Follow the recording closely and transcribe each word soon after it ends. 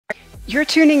You're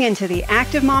tuning into the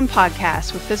Active Mom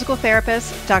Podcast with physical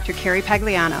therapist Dr. Carrie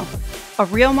Pagliano, a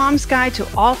real mom's guide to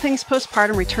all things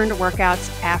postpartum return to workouts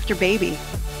after baby.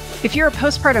 If you're a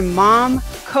postpartum mom,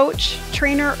 coach,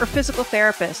 trainer, or physical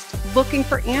therapist looking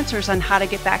for answers on how to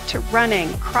get back to running,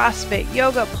 CrossFit,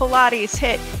 yoga, Pilates,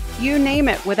 HIIT, you name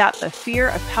it, without the fear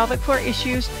of pelvic floor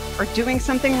issues or doing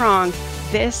something wrong,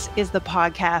 this is the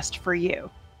podcast for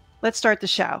you. Let's start the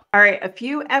show. All right. A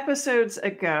few episodes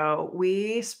ago,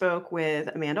 we spoke with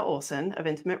Amanda Olson of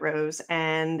Intimate Rose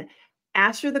and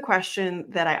asked her the question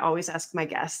that I always ask my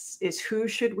guests is who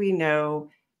should we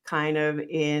know kind of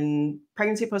in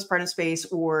pregnancy, postpartum space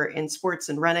or in sports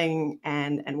and running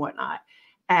and whatnot.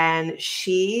 And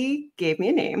she gave me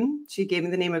a name. She gave me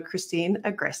the name of Cristine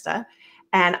Agresta.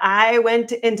 And I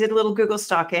went and did a little Google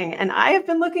stalking, and I have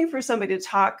been looking for somebody to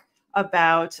talk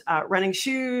about running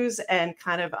shoes and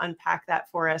kind of unpack that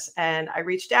for us. And I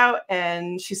reached out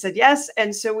and she said yes.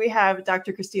 And so we have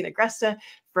Dr. Cristina Agresta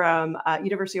from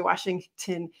University of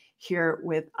Washington here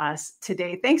with us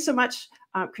today. Thanks so much,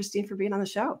 Cristina, for being on the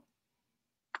show.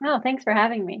 Oh, thanks for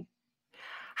having me.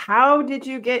 How did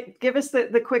you give us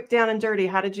the quick down and dirty.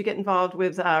 How did you get involved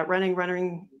with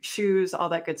running shoes, all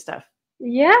that good stuff?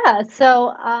 Yeah.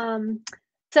 So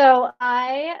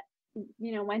I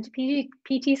went to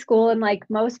PT school, and like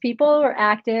most people were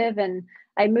active, and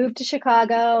I moved to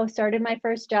Chicago, started my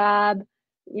first job,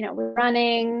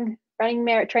 training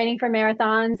for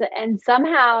marathons. And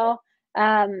somehow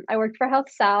I worked for Health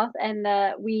South, and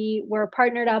we were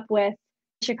partnered up with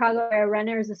Chicago Area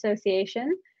Runners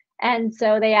Association. And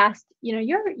so they asked,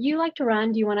 you like to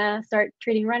run, do you want to start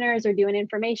treating runners or do an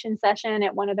information session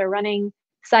at one of their running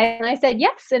sites? And I said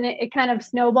yes, and it kind of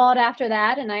snowballed after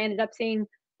that, and I ended up seeing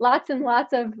lots and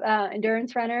lots of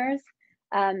endurance runners.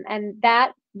 And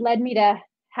that led me to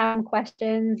have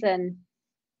questions and,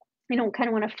 kind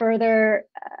of want to further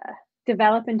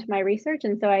develop into my research.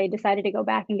 And so I decided to go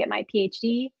back and get my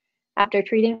PhD after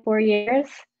treating 4 years.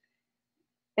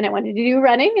 And I wanted to do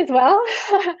running as well,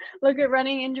 look at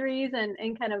running injuries and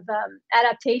kind of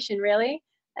adaptation, really.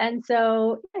 And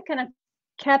so I kind of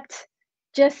kept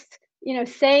just,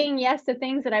 saying yes to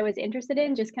things that I was interested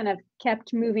in, just kind of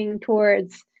kept moving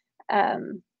towards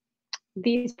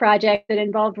these projects that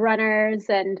involved runners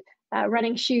and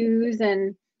running shoes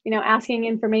and, asking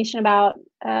information about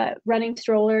running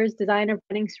strollers, design of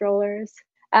running strollers.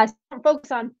 So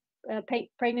focus on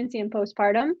pregnancy and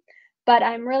postpartum, but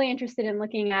I'm really interested in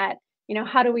looking at,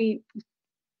 how do we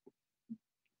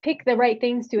pick the right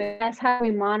things to assess? How do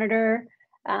we monitor?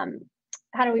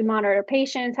 How do we monitor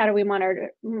patients? How do we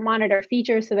monitor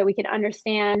features so that we can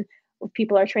understand if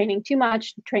people are training too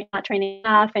much, not training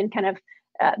enough, and kind of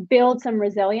build some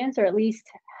resilience, or at least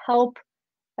help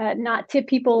not tip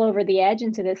people over the edge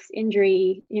into this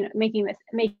injury, making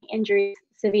injuries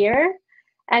severe.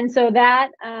 And so that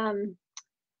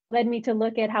led me to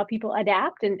look at how people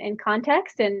adapt in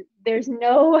context. And there's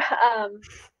no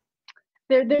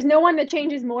there's no one that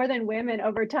changes more than women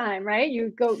over time, right?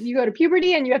 You go to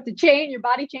puberty and you have to change. Your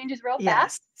body changes real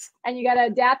fast, and you got to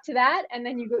adapt to that. And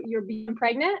then you're being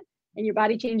pregnant, and your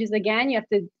body changes again. You have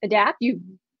to adapt. You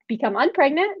become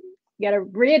unpregnant. You got to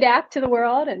readapt to the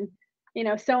world, and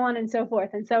so on and so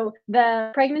forth. And so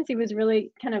the pregnancy was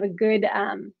really kind of a good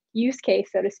use case,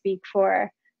 so to speak,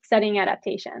 for studying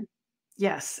adaptation.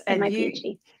 Yes, and my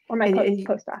PhD or my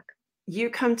postdoc. You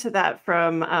come to that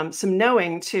from some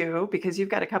knowing too, because you've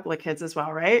got a couple of kids as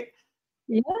well, right?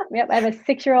 Yeah, yep. I have a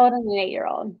 6-year-old and an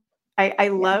 8-year-old. I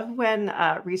love when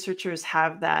researchers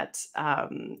have that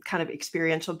kind of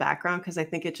experiential background, because I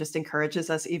think it just encourages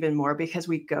us even more because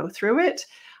we go through it.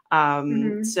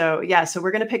 So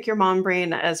we're going to pick your mom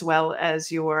brain as well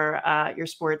as your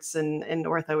sports and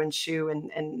ortho and shoe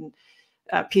and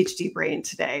PhD brain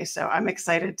today. So I'm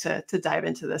excited to dive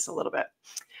into this a little bit.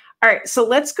 All right, so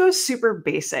let's go super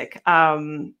basic.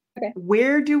 Okay.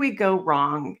 Where do we go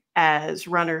wrong as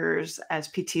runners, as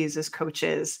PTs, as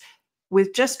coaches,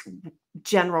 with just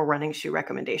general running shoe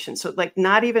recommendations? So like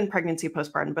not even pregnancy,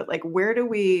 postpartum, but like where do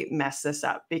we mess this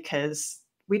up? Because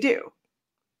we do.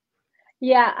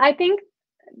 Yeah, I think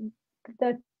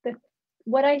the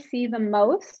what I see the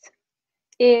most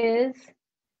is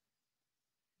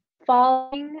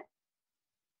following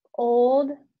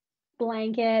old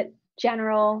blanket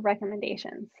general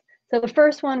recommendations. So the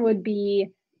first one would be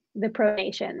the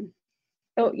pronation.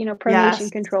 So,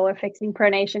 pronation control or fixing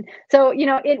pronation. So,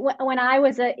 when I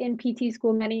was in PT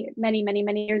school many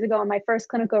years ago on my first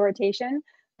clinical rotation,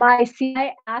 my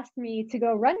CI asked me to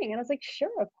go running, and I was like, sure,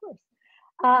 of course.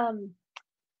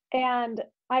 And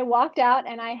I walked out,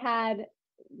 and I had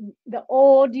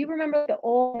do you remember the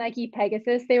old Nike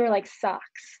Pegasus? They were like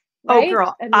socks. Oh, right?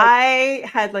 girl, And like, I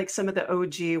had like some of the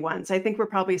OG ones. I think we're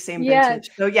probably same yes, vintage.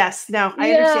 So yes, no, I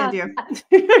yeah. understand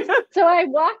you. So I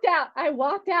walked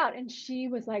out and she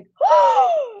was like,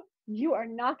 "Oh, you are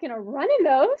not gonna run in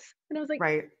those." And I was like,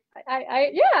 Right. yeah,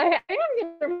 I am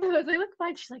gonna run in those. They look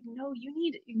fine. She's like, "No, you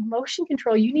need motion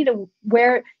control. You need to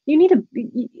wear, you need to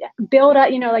build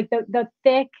up, like the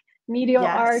thick medial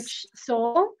Yes. arch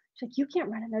sole." She's like, "You can't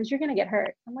run in those. You're gonna get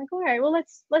hurt." I'm like, "All right, well,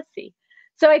 let's see."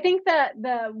 So I think that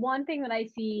the one thing that I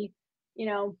see, you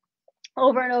know,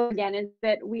 over and over again is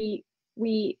that we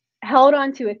held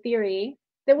on to a theory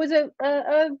that was a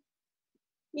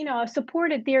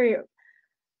supported theory,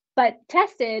 but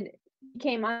tested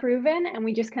became unproven, and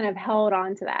we just kind of held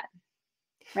on to that,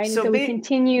 right? And So so we be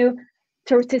continue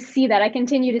to see that. I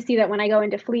continue to see that when I go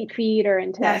into Fleet Feet or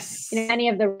into yes. any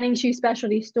of the running shoe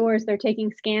specialty stores. They're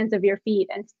taking scans of your feet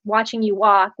and watching you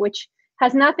walk, which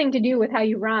has nothing to do with how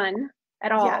you run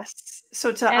at all, Yes.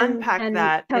 So to unpack and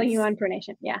that, telling you on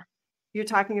pronation. Yeah. you're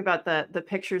talking about the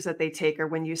pictures that they take or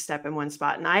when you step in one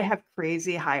spot. And I have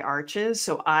crazy high arches.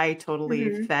 So I totally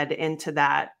Hmm. fed into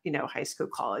that, high school,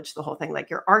 college, the whole thing. Like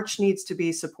your arch needs to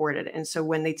be supported. And so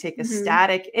when they take a Hmm.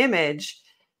 static image,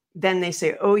 then they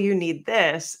say, oh, you need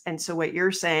this. And so what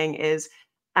you're saying is,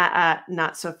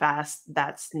 not so fast.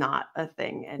 That's not a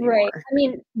thing Right. anymore. I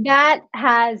mean, that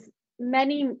has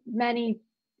many, many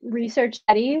research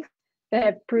studies that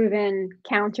have proven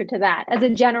counter to that as a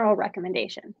general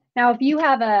recommendation. Now, if you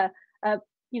have a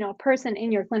person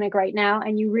in your clinic right now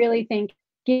and you really think,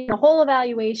 given the whole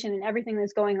evaluation and everything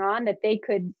that's going on, that they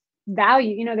could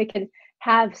they could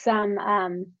have some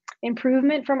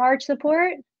improvement from arch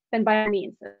support, then by all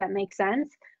means, that makes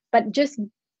sense. But just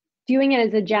doing it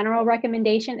as a general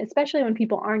recommendation, especially when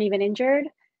people aren't even injured,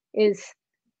 is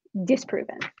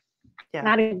disproven. Yeah.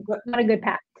 Not a good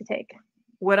path to take.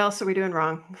 What else are we doing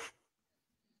wrong?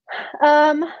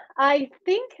 Um, I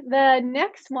think the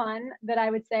next one that I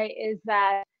would say is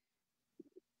that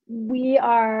we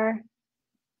are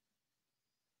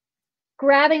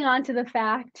grabbing onto the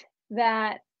fact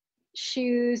that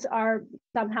shoes are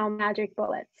somehow magic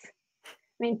bullets. I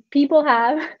mean, people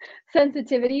have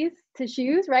sensitivities to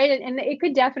shoes, right? And it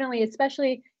could definitely,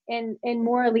 especially in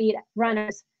more elite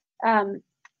runners, um,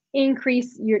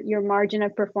 increase your margin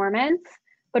of performance.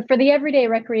 But for the everyday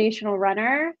recreational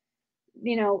runner,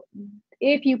 you know,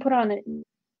 if you put on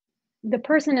the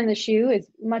person in the shoe is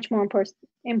much more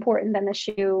important than the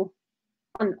shoe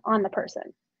on the person.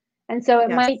 And so it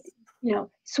Yes. might,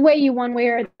 sway you one way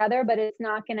or the other, but it's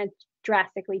not going to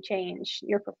drastically change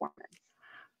your performance.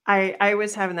 I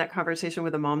was having that conversation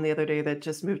with a mom the other day that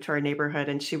just moved to our neighborhood,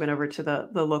 and she went over to the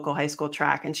local high school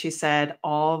track, and she said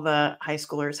all the high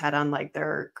schoolers had on like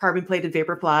their carbon plated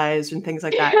Vaporflies and things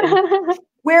like that. And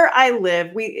where I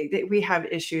live, we have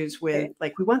issues with Right.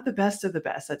 like we want the best of the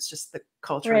best. That's just the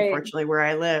culture, Right. unfortunately, where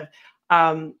I live.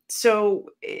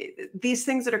 These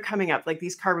things that are coming up, like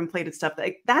these carbon plated stuff,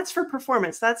 like that's for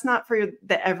performance. That's not for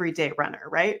the everyday runner,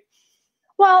 right?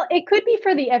 Well, it could be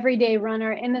for the everyday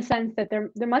runner in the sense that they're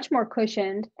much more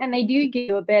cushioned and they do give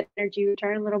you a bit energy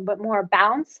return, a little bit more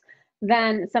bounce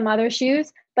than some other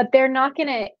shoes, but they're not going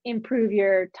to improve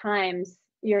your times.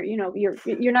 You're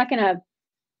not going to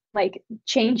like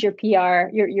change your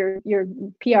your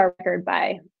PR record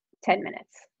by 10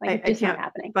 minutes. Like it's I just not can't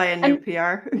happening. buy a new And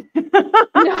PR.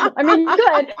 no, I mean, you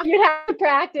could. You'd have to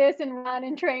practice and run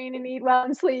and train and eat well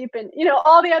and sleep and,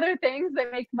 all the other things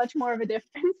that make much more of a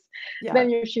difference Yeah.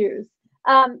 than your shoes.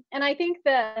 And I think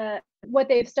what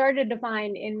they've started to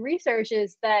find in research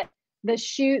is that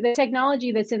the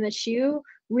technology that's in the shoe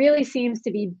really seems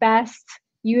to be best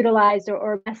utilized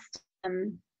or best,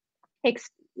 ex-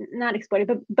 not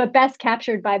exploited, but best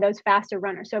captured by those faster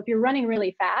runners. So if you're running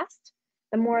really fast,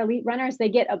 the more elite runners, they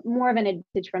get more of an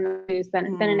advantage from the shoes than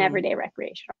an Mm, everyday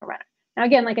recreational runner. Now,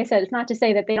 again, like I said, it's not to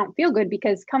say that they don't feel good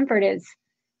because comfort is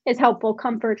helpful.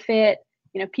 Comfort, fit,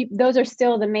 those are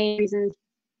still the main reasons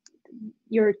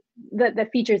you're the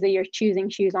features that you're choosing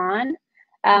shoes on.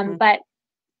 mhm. But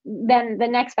then the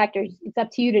next factor, it's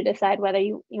up to you to decide whether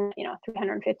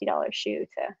 $350 shoe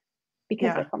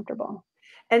because they're Yeah. comfortable.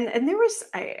 And there was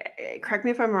correct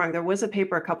me if I'm wrong, there was a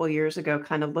paper a couple years ago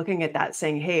kind of looking at that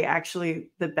saying, "Hey, actually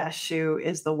the best shoe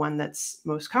is the one that's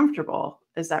most comfortable."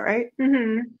 Is that right?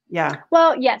 Hmm. Yeah.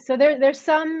 Well, yes. So there's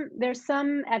some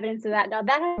evidence of that. Now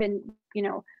that has been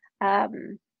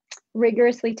um,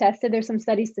 rigorously tested. There's some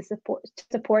studies to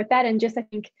support that, and just I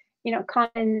think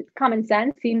common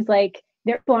sense seems like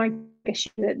there aren't a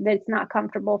shoe that's not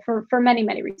comfortable for many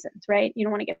reasons, right? You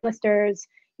don't want to get blisters.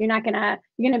 You're gonna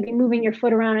be moving your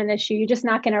foot around in this shoe. You're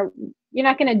not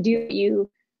gonna do what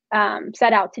you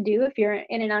set out to do if you're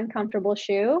in an uncomfortable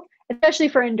shoe, especially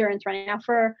for endurance running. Now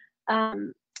for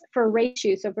race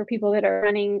shoes, so for people that are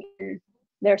running in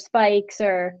their spikes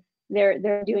or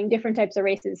they're doing different types of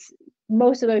races,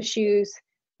 most of those shoes,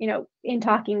 in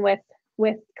talking with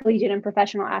collegiate and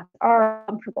professional athletes, are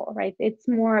comfortable, right? It's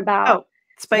more about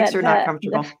spikes are not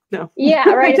comfortable. No. Yeah,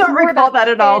 right. I don't recall that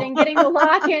at all. And getting the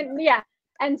lock in. Yeah.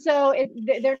 And so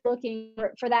they're looking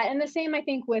for that. And the same, I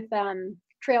think, with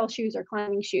trail shoes or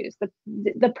climbing shoes.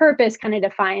 The purpose kind of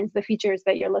defines the features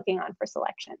that you're looking on for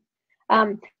selection.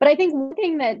 But I think one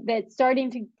thing that's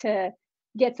starting to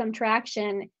get some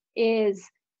traction is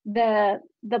the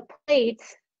plate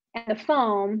and the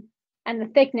foam and the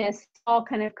thickness all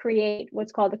kind of create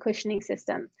what's called the cushioning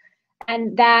system.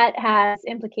 And that has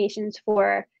implications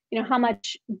for, how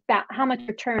much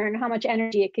return, how much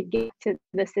energy it could give to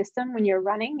the system when you're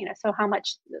running, so how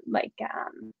much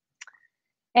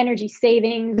energy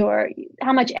savings, or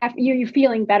how much you're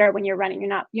feeling better when you're running. You're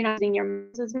not using your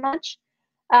muscles as much.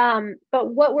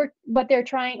 But what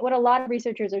a lot of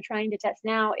researchers are trying to test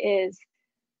now is,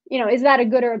 is that a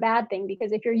good or a bad thing?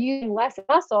 Because if you're using less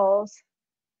muscles,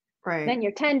 right, then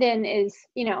your tendon is,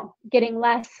 getting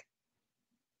less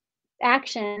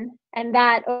action, and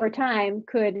that over time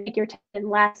could make your tendon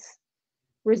less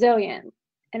resilient,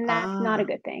 and that's not a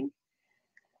good thing.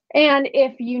 And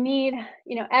if you need,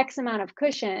 X amount of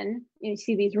cushion, you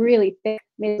see these really thick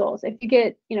midsoles. If you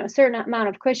get, a certain amount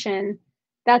of cushion,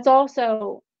 that's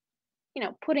also,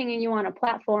 putting you on a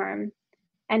platform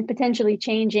and potentially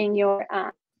changing your,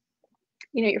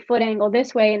 your foot angle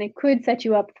this way, and it could set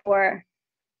you up for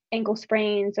ankle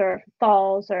sprains or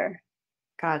falls or.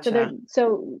 Gotcha.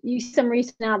 So you see some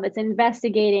research now that's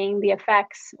investigating the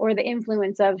effects or the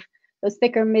influence of those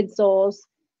thicker midsoles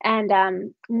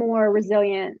and more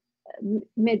resilient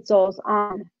midsoles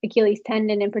on Achilles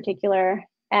tendon in particular,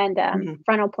 and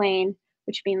frontal plane,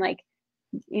 which mean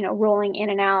rolling in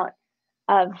and out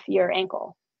of your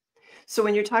ankle. So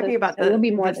when you're talking about there'll be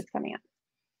more that's coming up.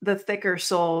 The thicker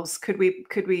soles, could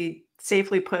we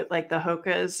safely put the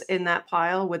Hokas in that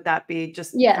pile? Would that be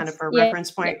just kind of a reference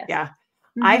point? Yes. Yeah.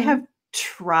 I have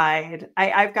tried,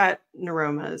 I've got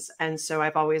neuromas, and so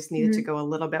I've always needed to go a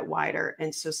little bit wider.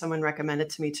 And so someone recommended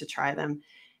to me to try them.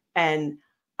 And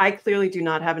I clearly do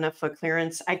not have enough foot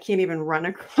clearance. I can't even run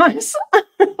across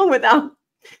without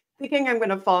thinking I'm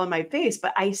going to fall on my face.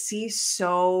 But I see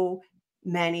so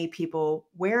many people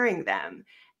wearing them.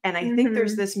 And I think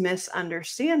there's this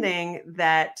misunderstanding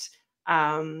that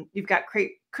you've got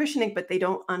great cushioning, but they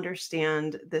don't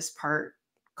understand this part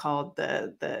called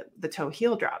the toe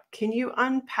heel drop. Can you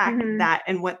unpack that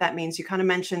and what that means? You kind of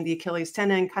mentioned the Achilles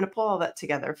tendon, kind of pull all that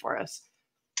together for us.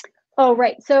 Oh,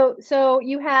 right. So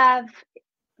you have,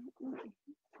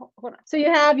 hold on. So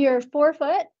you have your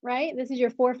forefoot, right? This is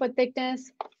your forefoot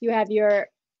thickness. You have your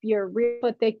rear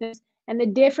foot thickness, and the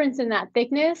difference in that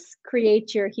thickness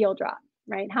creates your heel drop,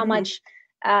 right? How much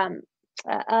of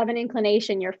an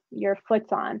inclination your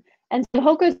foot's on. And so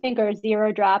Hoka's think are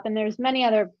zero drop, and there's many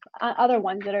other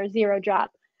ones that are zero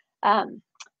drop,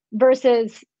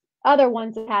 versus other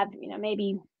ones that have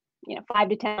maybe 5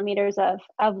 to 10 meters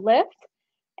of lift.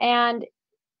 And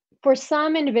for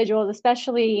some individuals,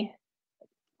 especially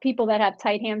people that have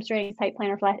tight hamstrings, tight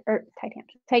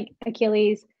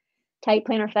Achilles, tight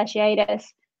plantar fasciitis,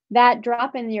 that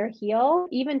drop in your heel,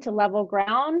 even to level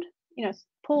ground,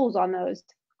 pulls on those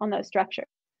structures.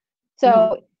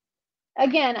 So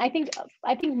again, I think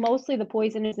mostly the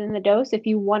poison is in the dose. If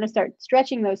you want to start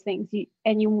stretching those things, you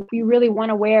really want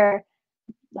to wear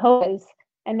Hokas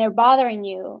and they're bothering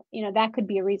you, that could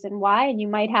be a reason why, and you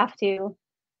might have to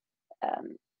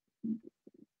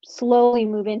slowly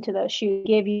move into those shoes,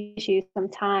 give your shoes some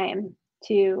time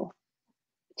to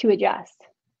adjust.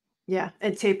 Yeah,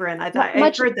 and taper in. I've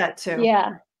heard that too.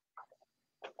 Yeah.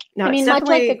 No, I mean, much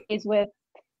like the case with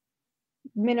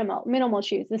minimal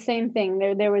shoes, the same thing.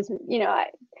 There was,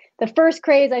 the first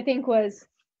craze I think was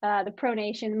the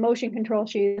pronation motion control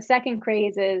shoes. The second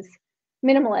craze is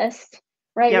minimalist,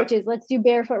 right? Which is let's do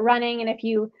barefoot running, and if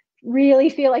you really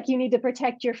feel like you need to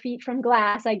protect your feet from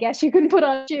glass, I guess you can put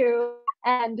on a shoe,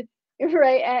 and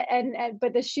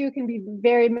but the shoe can be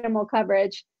very minimal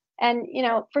coverage. And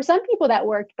for some people that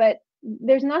worked, but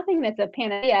there's nothing that's a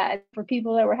panacea for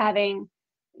people that were having,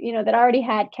 that already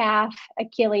had calf,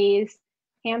 Achilles,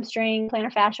 hamstring,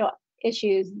 plantar fascial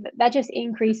issues. That just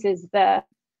increases the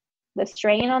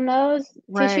strain on those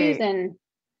tissues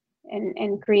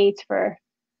and creates for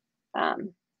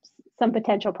some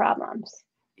potential problems.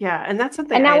 Yeah, and that's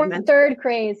something. And now we're in the third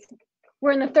craze.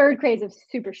 We're in the third craze of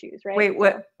super shoes, right?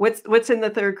 Wait, what's in the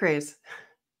third craze?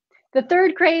 The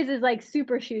third craze is like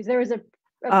super shoes. There was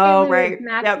Oh, Apparently it was right.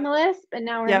 Yep. maximalist, but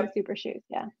now we're in the Yep. super shoes.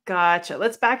 Yeah. Gotcha.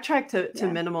 Let's backtrack to Yeah.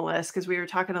 minimalist because we were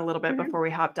talking a little bit Mhm. before we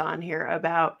hopped on here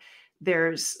about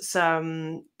there's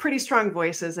some pretty strong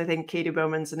voices. I think Katie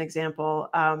Bowman's an example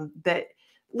that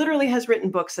literally has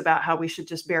written books about how we should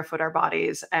just barefoot our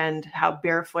bodies and how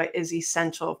barefoot is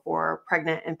essential for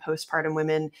pregnant and postpartum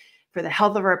women for the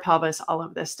health of our pelvis, all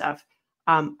of this stuff.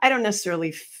 I don't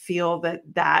necessarily feel that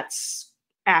that's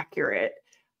accurate.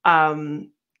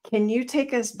 Can you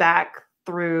take us back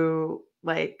through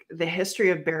like the history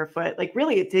of barefoot? Like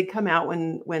really it did come out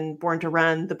when Born to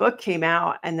Run, the book came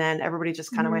out, and then everybody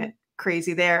just kind of Mhm. went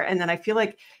crazy there. And then I feel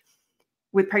like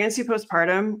with pregnancy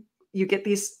postpartum, you get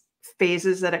these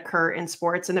phases that occur in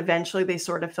sports and eventually they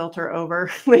sort of filter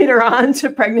over later on to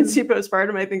pregnancy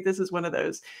postpartum. I think this is one of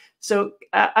those. So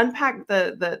unpack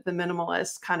the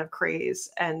minimalist kind of craze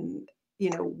and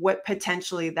what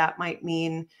potentially that might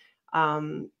mean,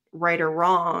 right or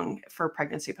wrong for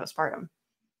pregnancy postpartum.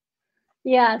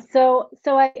 Yeah. So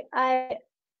the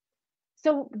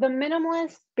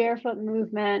minimalist barefoot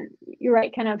movement, you're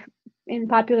right, kind of in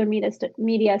popular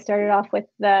media started off with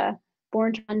the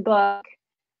Born to Run book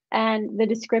and the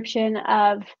description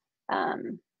of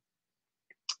um,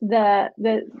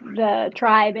 the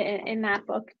tribe in that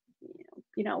book,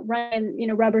 run,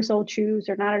 rubber soled shoes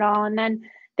or not at all. And then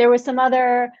there was some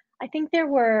other, I think there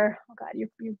were, oh God, you're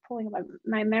pulling up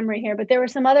my memory here, but there were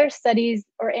some other studies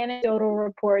or anecdotal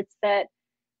reports that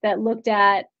looked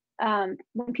at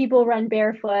when people run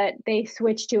barefoot, they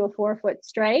switch to a 4-foot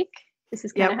strike. This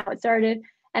is kind of Yep. how it started.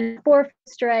 And the 4-foot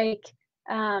strike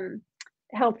um,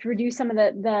 helped reduce some of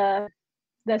the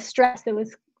stress that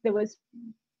was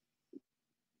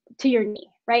to your knee,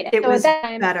 right? And It so at was that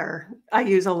time, better. I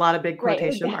use a lot of big right, it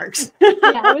was quotation marks.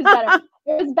 yeah, it was better.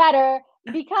 It was better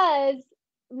because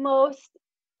most,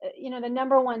 the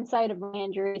number one site of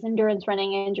injuries, endurance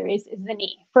running injuries, is the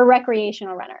knee for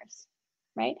recreational runners,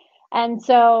 right? And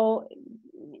so,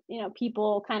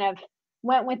 people kind of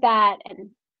went with that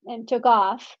and took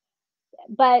off.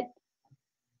 But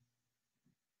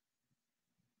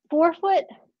 4-foot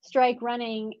strike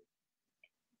running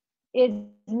is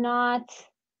not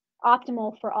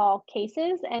optimal for all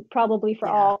cases and probably for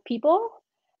Yeah. all people.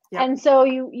 Yep. And so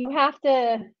you have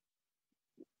to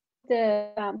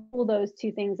pull those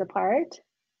two things apart.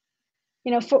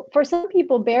 For some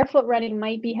people, barefoot running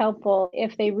might be helpful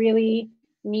if they really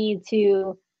need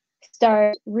to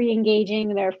start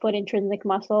re-engaging their foot intrinsic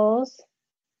muscles,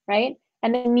 right?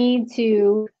 And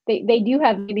they do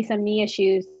have maybe some knee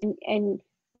issues, and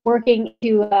working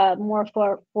to a more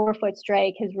 4-foot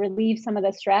strike has relieved some of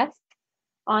the stress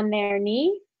on their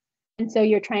knee. And so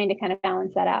you're trying to kind of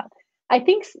balance that out. I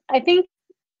think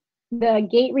the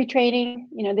gait retraining,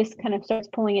 this kind of starts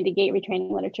pulling into gait retraining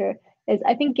literature, is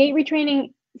I think gait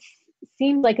retraining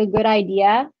seems like a good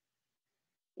idea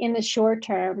in the short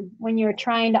term when you're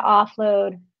trying to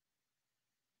offload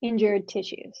injured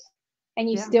tissues and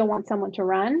you Yeah. still want someone to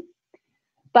run.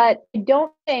 But I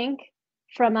don't think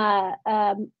from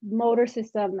a motor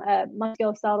system, a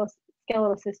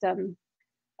musculoskeletal system,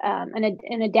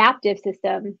 an adaptive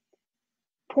system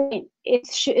point,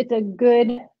 it's a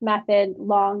good method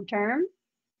long term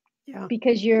Yeah.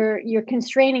 because you're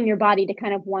constraining your body to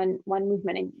kind of one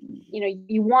movement, and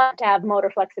you want to have motor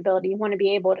flexibility. You want to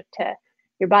be able to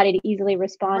your body to easily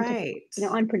respond to Right.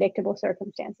 unpredictable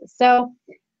circumstances. So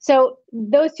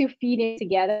those two feed in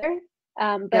together.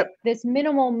 But Yep. this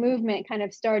minimal movement kind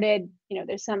of started.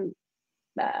 There's some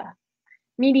uh,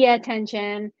 media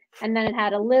attention, and then it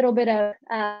had a little bit of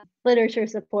literature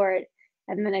support,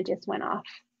 and then it just went off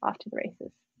to the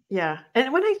races. Yeah.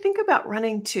 And when I think about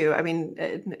running too, I mean,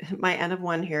 my N of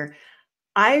one here,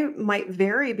 I might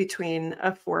vary between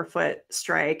a 4-foot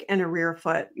strike and a rear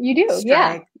foot You do,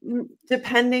 yeah. strike,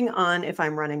 depending on if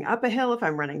I'm running up a hill, if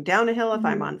I'm running down a hill, if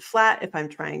I'm Mm-hmm. on flat, if I'm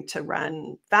trying to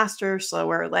run faster,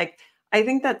 slower. Like, I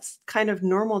think that's kind of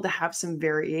normal to have some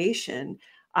variation.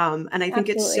 And I think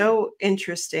it's Absolutely. so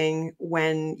interesting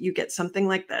when you get something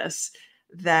like this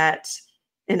that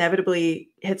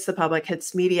inevitably hits the public,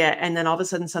 hits media, and then all of a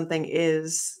sudden something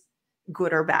is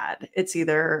good or bad. It's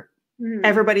either Mhm.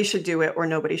 everybody should do it or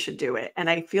nobody should do it. And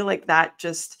I feel like that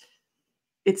just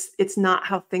it's not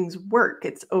how things work.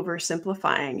 It's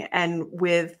oversimplifying. And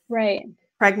with Right.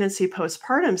 pregnancy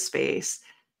postpartum space,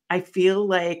 I feel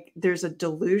like there's a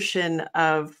dilution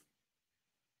of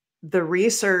the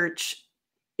research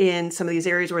in some of these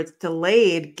areas where it's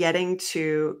delayed getting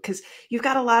to, because you've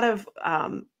got a lot of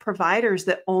providers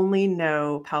that only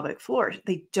know pelvic floor.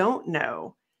 They don't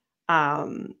know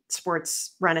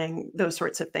sports running, those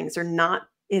sorts of things. They're not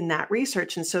in that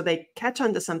research. And so they catch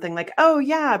on to something like, oh,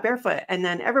 yeah, barefoot. And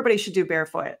then everybody should do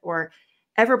barefoot. Or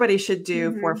everybody should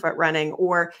do Mm-hmm. forefoot running,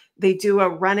 or they do a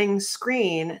running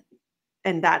screen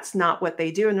and that's not what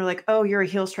they do. And they're like, oh, you're a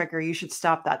heel striker. You should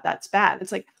stop that. That's bad.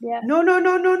 It's like, Yeah. no, no,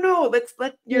 no, no, no.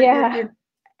 Let Yeah.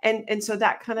 and so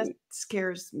that kind of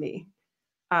scares me.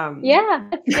 Yeah,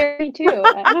 that's scary too.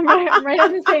 I'm right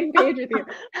on the same page with you.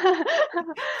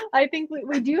 I think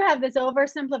we do have this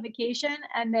oversimplification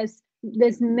and this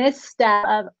misstep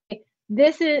of like,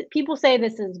 this is, people say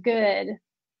this is good.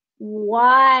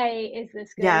 Why is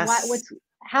this good? Yes.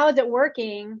 How is it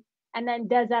working? And then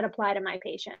does that apply to my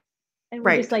patient? And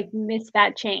we just Right. like miss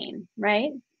that chain,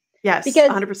 right? Yes. Because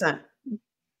 100%.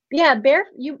 yeah,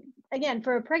 again,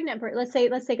 for a pregnant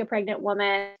let's take a pregnant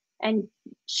woman and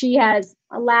she has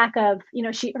a lack of,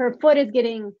 her foot is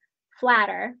getting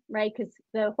flatter, right? Because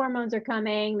the hormones are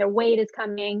coming, the weight is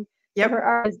coming, so her Yep.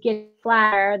 arm is getting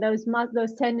flatter,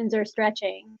 those tendons are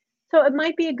stretching. So it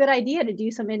might be a good idea to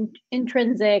do some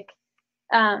intrinsic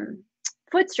um,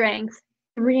 foot strength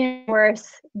to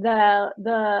reinforce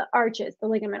the arches, the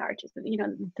ligament arches,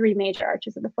 the three major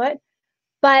arches of the foot.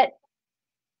 But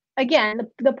again,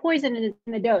 the poison is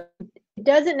in the dose. It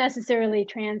doesn't necessarily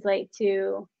translate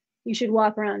to you should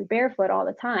walk around barefoot all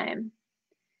the time.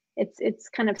 It's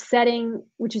kind of setting,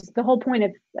 which is the whole point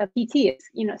of PT is,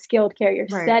 skilled care. You're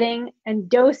Right. setting and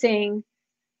dosing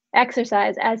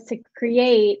exercise as to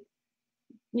create,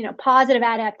 positive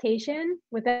adaptation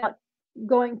without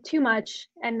going too much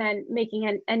and then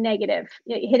making a negative,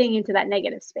 hitting into that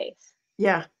negative space.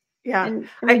 Yeah. Yeah. And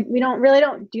I, we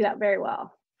don't do that very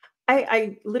well.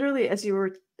 I literally, as you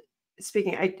were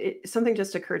speaking, something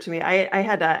just occurred to me. I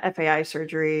had a FAI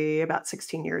surgery about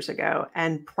 16 years ago.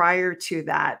 And prior to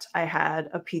that, I had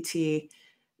a PT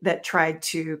that tried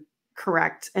to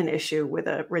correct an issue with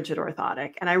a rigid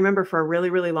orthotic. And I remember for a really,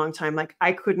 really long time, like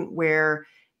I couldn't wear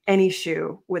any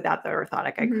shoe without the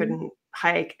orthotic. I Mm-hmm. couldn't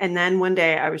hike. And then one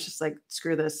day I was just like,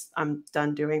 screw this, I'm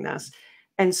done doing this.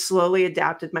 And slowly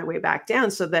adapted my way back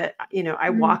down so that, I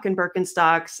Mm-hmm. walk in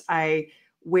Birkenstocks. I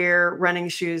wear running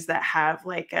shoes that have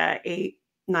like a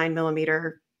 8-9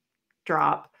 millimeter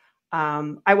drop.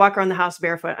 I walk around the house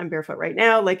barefoot. I'm barefoot right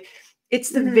now. Like it's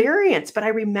the Mm-hmm. variance. But I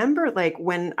remember like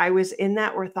when I was in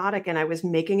that orthotic and I was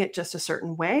making it just a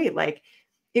certain way, like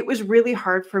it was really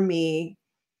hard for me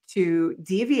to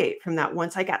deviate from that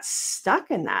once I got stuck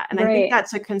in that. And I think Right.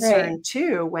 that's a Right. concern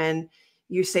too, when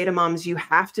you say to moms, you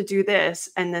have to do this,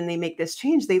 and then they make this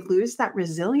change, they lose that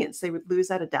resilience. They would lose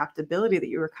that adaptability that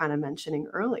you were kind of mentioning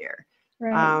earlier.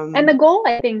 Right. And the Um, goal,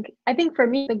 I think for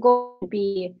me, the goal would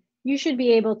be you should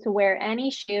be able to wear any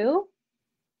shoe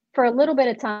for a little bit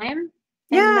of time and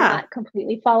yeah, not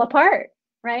completely fall apart,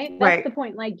 right? That's right. the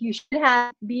point. Like you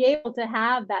should be able to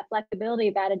have that flexibility,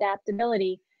 that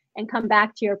adaptability, and come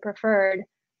back to your preferred.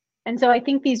 And so I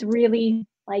think these really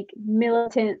like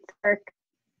militant or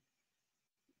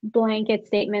blanket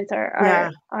statements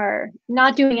Yeah. are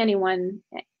not doing anyone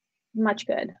much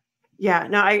good. Yeah,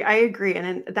 no, I agree. And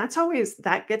then that's always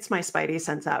that gets my spidey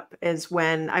sense up is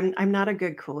when I'm not a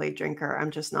good Kool-Aid drinker.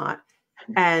 I'm just not.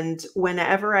 And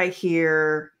whenever I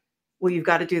hear, well, you've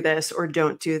got to do this or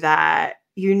don't do that,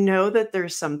 you know that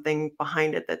there's something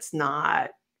behind it that's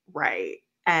not right.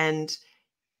 And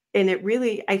it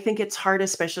really, I think it's hard,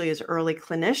 especially as early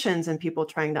clinicians and people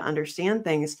trying to understand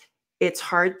things, it's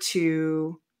hard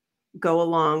to go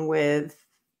along with,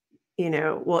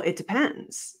 well, it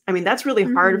depends. I mean, that's really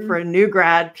hard for Mhm. a new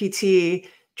grad PT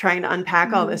trying to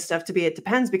unpack all Mhm. this stuff to be it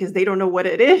depends because they don't know what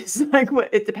it is. Like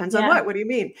what it depends on Yeah. what? What do you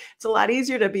mean? It's a lot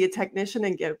easier to be a technician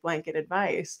and give blanket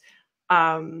advice.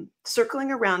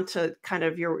 Circling around to kind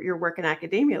of your work in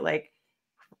academia, like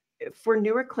for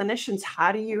newer clinicians,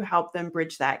 how do you help them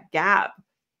bridge that gap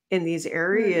in these Mm.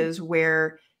 areas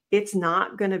where it's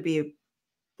not going to be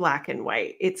black and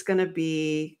white? It's going to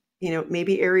be,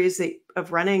 maybe areas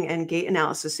of running and gait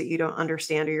analysis that you don't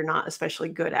understand or you're not especially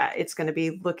good at. It's going to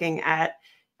be looking at,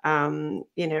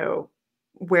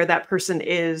 where that person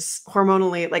is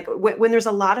hormonally, like when there's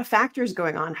a lot of factors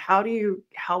going on, how do you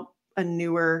help a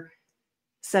newer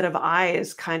set of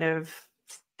eyes kind of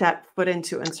step foot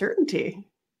into uncertainty?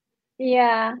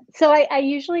 Yeah. So I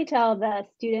usually tell the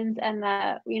students and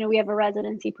we have a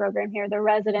residency program here, the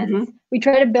residents, Mhm. we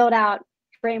try to build out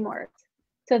frameworks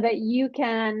so that you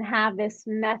can have this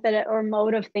method or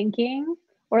mode of thinking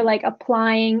or like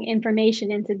applying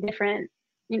information into different,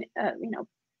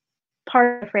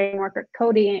 part of the framework or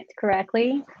coding it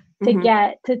correctly to Mhm.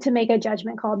 get to make a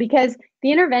judgment call because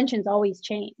the interventions always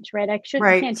change, right? I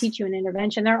Right. can't teach you an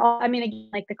intervention. They're all, I mean, again,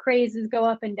 like the crazes go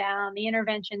up and down, the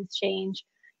interventions change.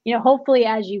 Hopefully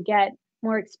as you get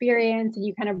more experience and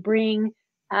you kind of bring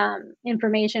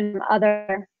information from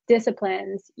other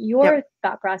disciplines, your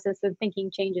thought process of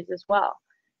thinking changes as well.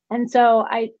 And so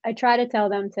I try to tell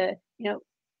them to,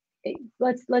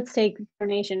 let's take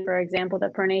pronation, for example. The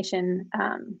pronation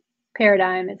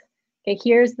paradigm is, okay,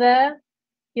 here's the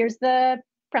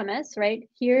premise, right?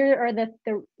 Here are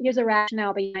here's a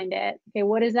rationale behind it. Okay,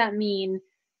 what does that mean?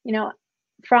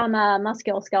 From a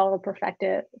musculoskeletal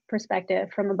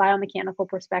perspective, from a biomechanical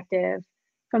perspective,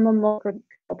 from a molecular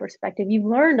perspective. You've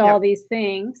learned all these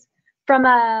things from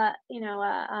and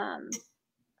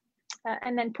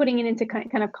then putting it into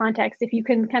kind of context. If you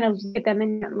can kind of look at them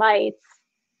in different lights,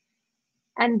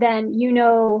 and then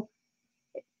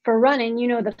for running,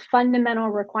 the fundamental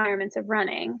requirements of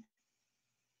running.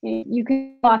 You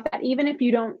can go off that, even if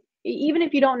you don't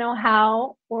know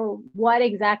how or what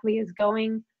exactly is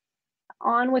going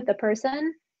on with the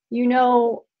person,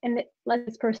 and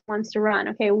this person wants to run.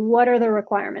 Okay, what are the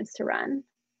requirements to run?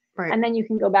 Right. And then you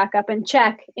can go back up and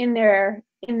check in their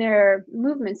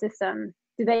movement system.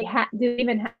 Do they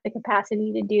even have the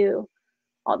capacity to do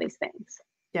all these things?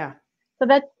 Yeah. So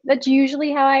that's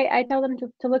usually how I tell them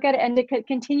to look at it, and to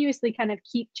continuously kind of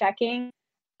keep checking,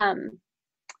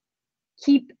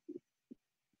 keep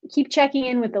checking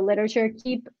in with the literature,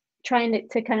 keep trying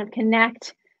to kind of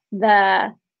connect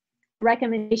the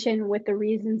recommendation with the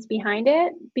reasons behind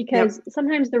it, because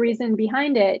sometimes the reason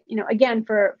behind it, again,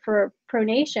 for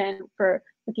pronation, for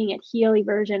looking at heel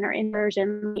eversion or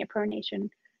inversion, looking at pronation,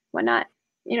 whatnot,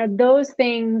 those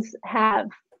things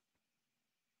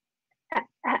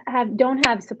don't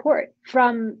have support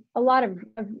from a lot of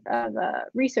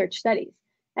research studies.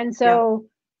 And so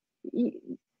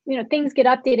things get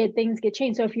updated, things get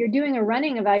changed. So if you're doing a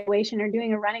running evaluation or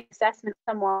doing a running assessment of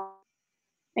someone,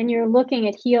 and you're looking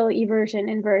at heel eversion,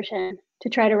 inversion to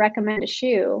try to recommend a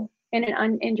shoe in an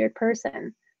uninjured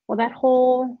person, well, that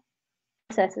whole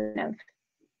process is kind of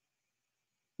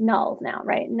null now,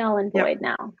 right? Null and void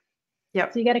now.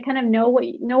 Yep. So you got to kind of know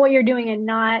what you're doing, and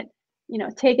not,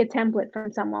 take a template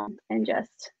from someone and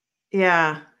just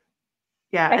and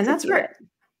that's where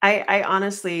I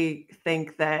honestly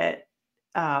think that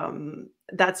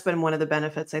that's been one of the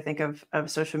benefits, I think,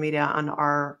 of social media on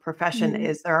our profession,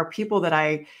 is there are people that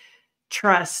I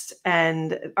trust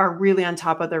and are really on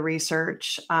top of the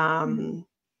research. I'm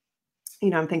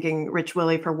thinking Rich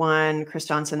Willie for one, Chris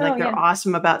Johnson, they're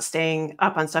awesome about staying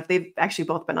up on stuff. They've actually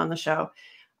both been on the show.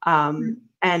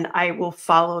 And I will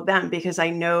follow them because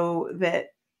I know that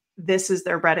this is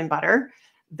their bread and butter.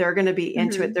 They're going to be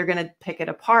into it. They're going to pick it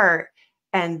apart.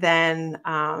 And then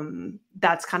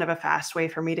that's kind of a fast way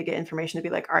for me to get information to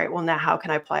be like, all right, well, now how can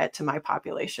I apply it to my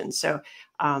population? So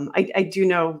I do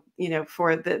know,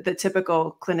 for the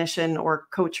typical clinician or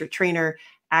coach or trainer,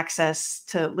 access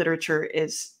to literature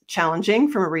is challenging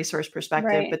from a resource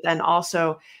perspective, but then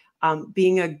also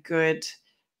being a good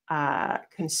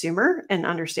consumer and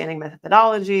understanding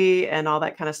methodology and all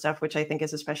that kind of stuff, which I think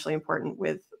is especially important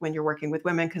when you're working with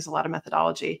women, because a lot of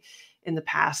methodology in the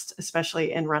past,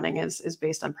 especially in running, is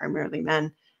based on primarily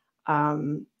men.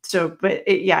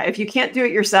 If you can't do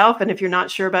it yourself, and if you're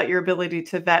not sure about your ability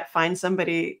to vet, find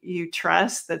somebody you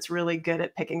trust that's really good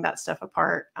at picking that stuff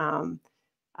apart.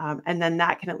 And then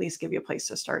that can at least give you a place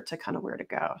to start to kind of where to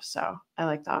go. So I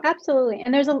like that. Absolutely.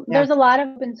 And there's a lot of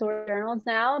open source journals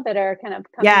now that are kind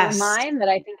of coming online that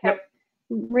I think have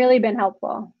really been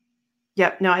helpful.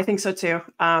 Yep. No, I think so too.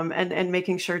 And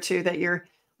making sure too that you're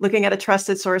looking at a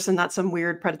trusted source and not some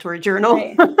weird predatory journal.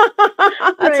 Right.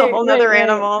 That's a whole nother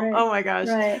animal. Right. Oh my gosh.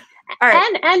 Right. All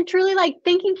right. And truly, like,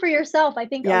 thinking for yourself. I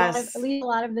think at least a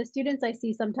lot of the students I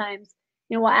see sometimes,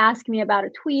 will ask me about a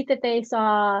tweet that they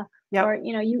saw. Yep. Or,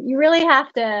 you really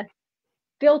have to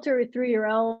filter through your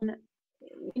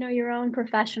own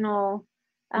professional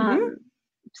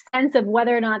sense of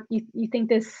whether or not you think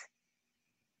this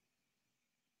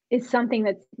is something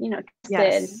that's,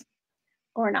 tested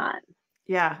or not.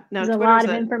 Yeah. No, there's a lot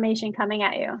of information coming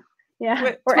at you.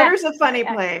 Yeah. Twitter's a funny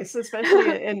place,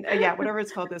 especially in whatever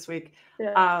it's called this week.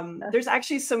 There's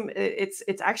actually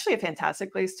it's actually a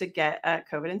fantastic place to get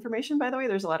COVID information, by the way.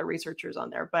 There's a lot of researchers on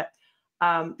there, but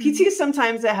PT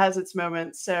sometimes it has its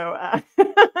moments. So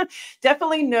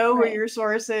definitely know who your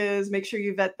source is, make sure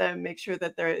you vet them, make sure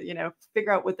that they're,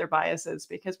 figure out what their bias is,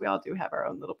 because we all do have our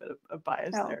own little bit of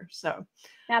bias there. So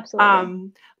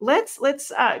absolutely.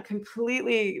 Let's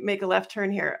completely make a left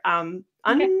turn here.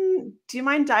 Do you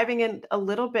mind diving in a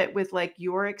little bit with like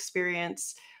your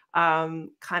experience kind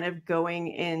of going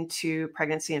into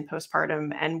pregnancy and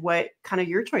postpartum, and what kind of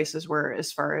your choices were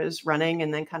as far as running,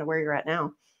 and then kind of where you're at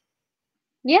now?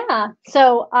 Yeah.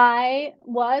 So I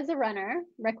was a runner,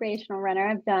 recreational runner.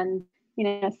 I've done,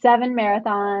 7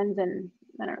 marathons and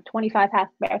I don't know, 25 half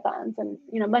marathons and,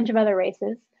 a bunch of other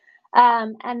races.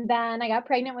 And then I got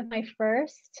pregnant with my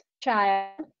first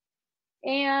child,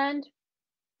 and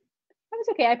I was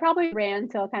okay. I probably ran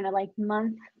till kind of like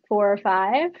month 4 or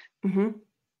 5. Mm-hmm.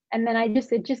 And then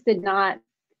it just did not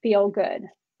feel good.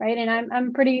 Right.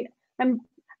 And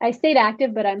I stayed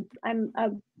active, but I'm a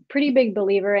pretty big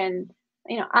believer in,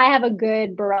 I have a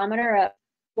good barometer of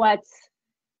what's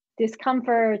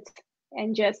discomfort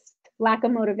and just lack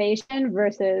of motivation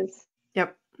versus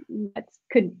Yep. that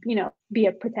could, be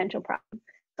a potential problem.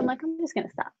 I'm like, I'm just going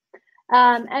to stop.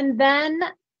 And then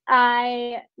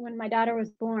when my daughter was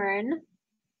born,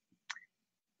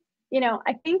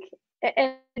 I think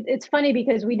it's funny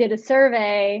because we did a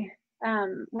survey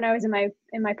when I was in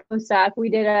my postdoc. We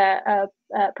did a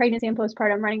pregnancy and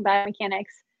postpartum running biomechanics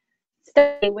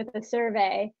study with a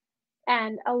survey,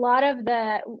 and a lot of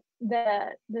the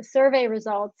survey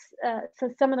results. So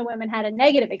some of the women had a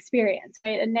negative experience,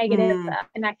 right? A negative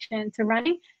connection to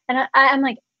running, and I'm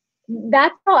like,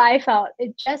 that's how I felt.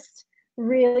 It just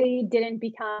really didn't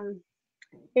become.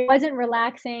 It wasn't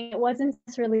relaxing. It wasn't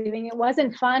relieving. It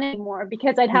wasn't fun anymore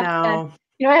because I'd have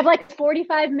to, I have like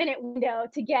 45-minute window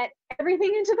to get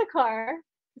everything into the car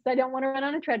because I don't want to run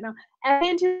on a treadmill, and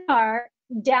into the car,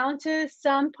 down to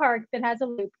some park that has a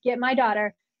loop, get my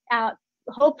daughter out.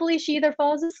 Hopefully she either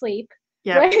falls asleep,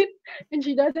 right? And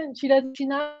she's not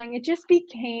running. It just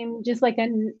became just like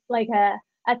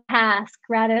a task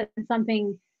rather than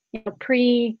something,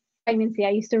 pre-pregnancy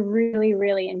I used to really,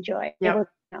 really enjoy. Yep.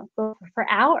 Go for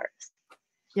hours.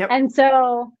 Yep. And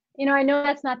so, I know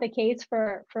that's not the case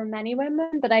for many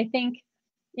women, but I think,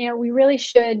 we really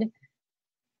should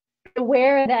be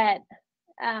aware that,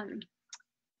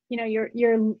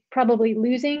 you're probably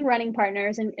losing running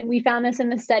partners. And we found this in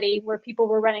the study where people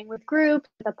were running with groups,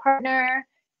 with a partner.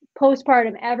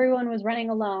 Postpartum, everyone was running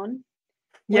alone.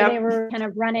 Where they were kind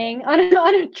of running on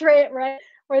a trail, right?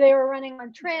 Where they were running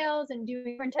on trails and doing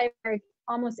different types of,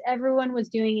 almost everyone was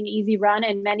doing an easy run,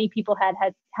 and many people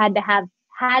had to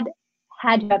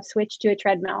have switched to a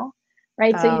treadmill,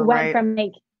 right? So you went from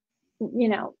like,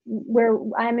 where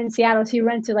I'm in Seattle, so you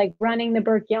went to like running the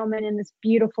Burke Gilman in this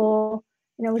beautiful,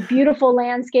 beautiful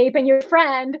landscape, and your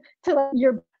friend to like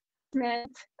your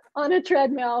basement on a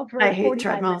treadmill for I hate 45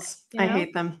 treadmills. minutes, I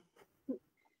hate them.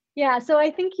 Yeah, so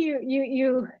I think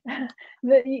you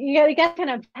got to kind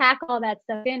of pack all that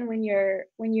stuff in when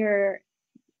you're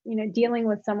dealing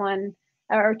with someone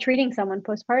or treating someone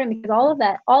postpartum, because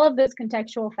all of those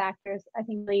contextual factors I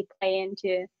think really play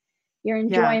into your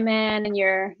enjoyment and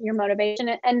your motivation.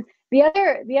 And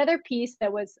the other piece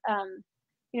that was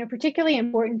particularly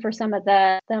important for some of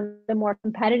the more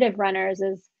competitive runners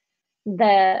is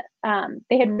they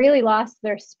had really lost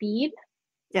their speed.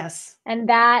 Yes. And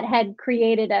that had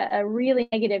created a really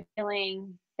negative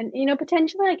feeling and,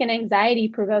 potentially like an anxiety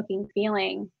provoking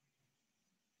feeling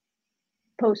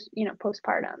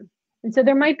postpartum. And so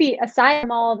there might be, aside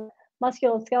from all the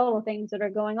musculoskeletal things that are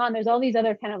going on, there's all these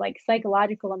other kind of like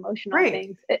psychological, emotional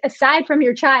things aside from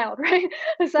your child, right?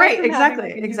 Aside from Exactly.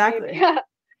 having, Exactly.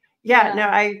 No,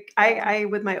 I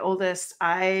with my oldest,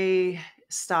 I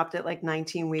stopped at like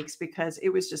 19 weeks because it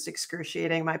was just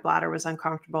excruciating. My bladder was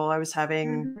uncomfortable. I was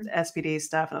having SPD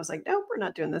stuff, and I was like, nope, we're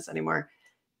not doing this anymore.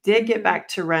 Did get back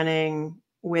to running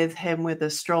with him with a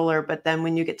stroller, but then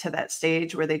when you get to that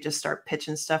stage where they just start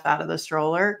pitching stuff out of the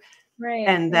stroller,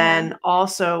 and then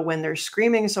also when they're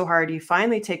screaming so hard, you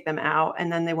finally take them out,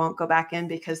 and then they won't go back in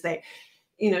because they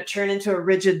turn into a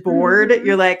rigid board.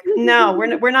 You're like, no,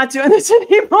 we're not doing this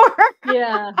anymore.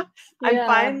 I'm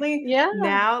finally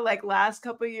now, like last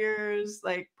couple of years,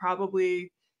 like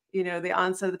probably, the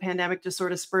onset of the pandemic just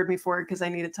sort of spurred me forward because I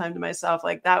needed time to myself.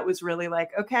 Like that was really like,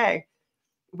 okay,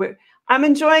 I'm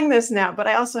enjoying this now, but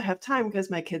I also have time because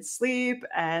my kids sleep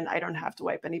and I don't have to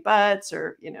wipe any butts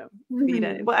or, feed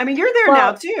it. Well, I mean, you're there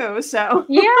now too. So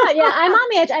yeah, I'm on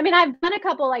the edge. I mean, I've done a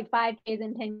couple like 5Ks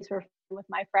and 10Ks with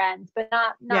my friends, but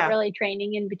not really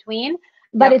training in between.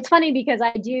 But it's funny because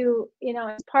I do,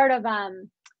 as part of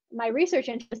my research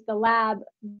interest, the lab,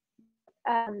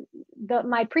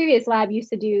 my previous lab used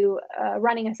to do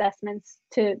running assessments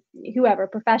to whoever,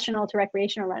 professional to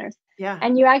recreational runners.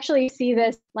 And you actually see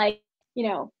this like,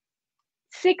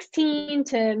 16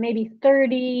 to maybe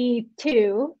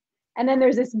 32. And then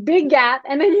there's this big gap.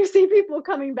 And then you see people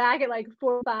coming back at like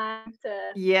 45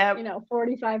 to,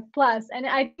 45 plus. And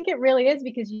I think it really is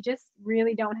because you just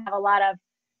really don't have a lot of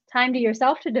time to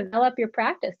yourself to develop your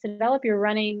practice, to develop your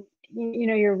running,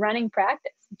 your running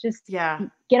practice. Just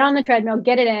get on the treadmill,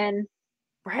 get it in.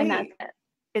 And that's it.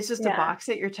 It's just a box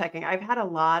that you're checking. I've had a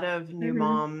lot of new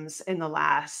moms in the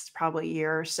last probably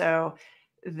year or so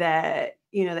that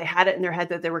they had it in their head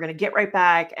that they were going to get right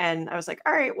back. And I was like,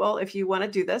 all right, well, if you want to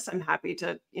do this, I'm happy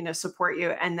to, support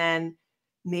you. And then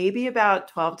maybe about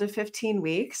 12 to 15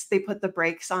 weeks, they put the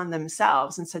brakes on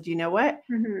themselves and said, you know what?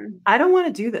 I don't want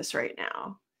to do this right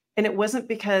now. And it wasn't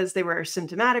because they were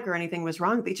symptomatic or anything was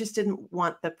wrong. They just didn't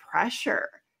want the pressure.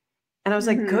 And I was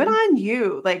like, good on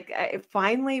you. Like,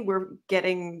 finally, we're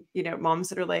getting, moms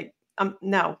that are like,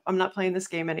 no, I'm not playing this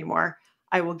game anymore.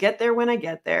 I will get there when I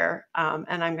get there. And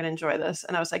I'm going to enjoy this.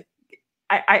 And I was like,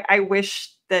 I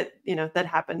wish that, that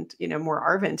happened, more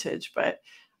our vintage, but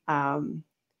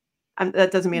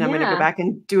that doesn't mean I'm going to go back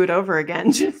and do it over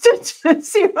again just to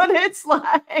see what it's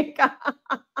like.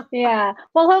 Yeah.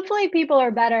 Well, hopefully people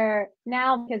are better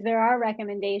now because there are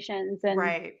recommendations and,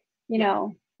 Right.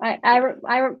 I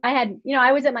had,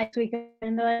 I was at my weekend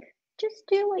and they're like, just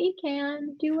do what you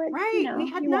can, do what, Right. We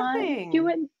had you nothing. want, do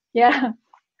it. Yeah.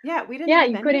 Yeah. We didn't Yeah.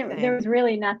 have You couldn't, there was anything.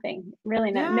 really nothing,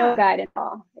 really no guide at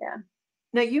all. Yeah.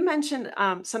 Now you mentioned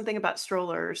something about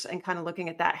strollers and kind of looking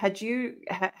at that. Have you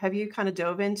kind of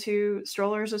dove into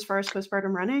strollers as far as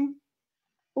postpartum running?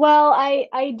 Well,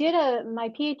 I did my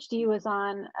PhD was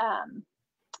on kind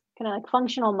of like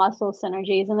functional muscle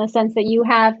synergies in the sense that you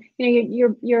have,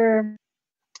 your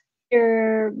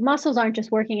muscles aren't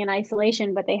just working in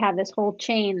isolation, but they have this whole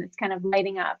chain that's kind of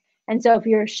lighting up. And so if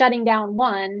you're shutting down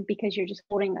one because you're just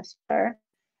holding the stroller,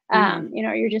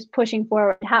 you're just pushing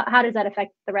forward. How does that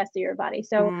affect the rest of your body?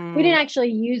 So we didn't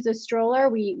actually use the stroller.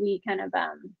 We kind of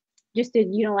just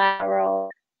did unilateral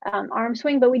arm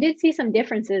swing, but we did see some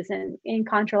differences in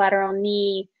contralateral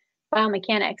knee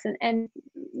biomechanics. And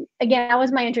again, that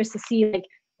was my interest to see like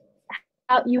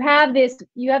how you have this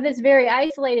very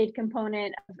isolated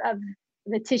component of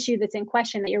the tissue that's in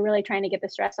question that you're really trying to get the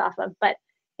stress off of. But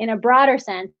in a broader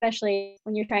sense, especially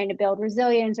when you're trying to build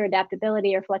resilience or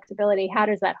adaptability or flexibility, how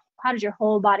does your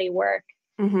whole body work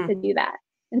to do that?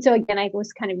 And so again, I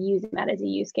was kind of using that as a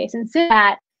use case. And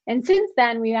since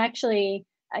then, we actually,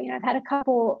 I've had a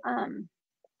couple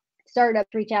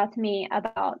startups reach out to me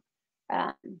about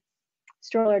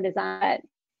stroller design.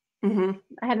 I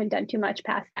haven't done too much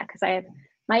past that because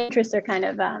my interests are kind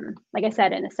of like I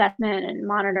said, in assessment and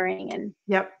monitoring and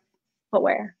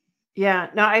footwear. Yeah.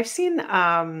 No, I've seen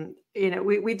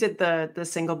we did the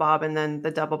single bob and then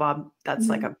the double bob. That's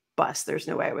like a bust. There's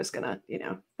no way I was gonna,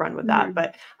 run with that.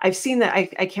 But I've seen that I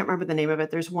can't remember the name of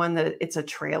it. There's one that it's a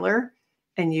trailer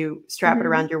and you strap it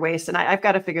around your waist. And I've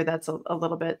got to figure that's a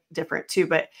little bit different too.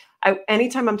 But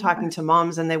anytime I'm talking to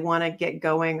moms and they want to get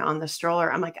going on the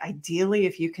stroller, I'm like, ideally,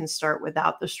 if you can start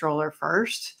without the stroller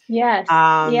first. Yes.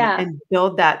 And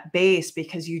build that base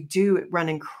because you do run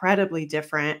incredibly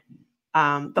different.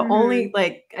 The only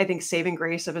I think saving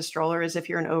grace of a stroller is if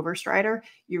you're an overstrider,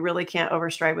 you really can't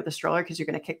overstride with a stroller because you're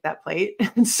going to kick that plate.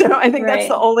 And so I think that's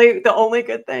the only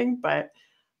good thing. But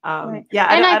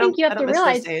yeah, and I think you have to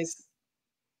realize days.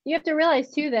 You have to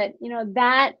realize too that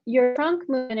that your trunk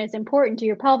movement is important to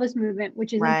your pelvis movement,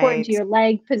 which is important to your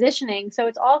leg positioning. So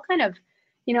it's all kind of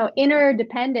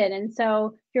interdependent. And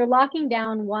so if you're locking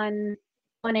down one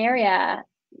area,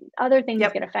 other things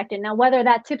get affected. Now, whether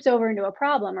that tips over into a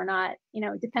problem or not,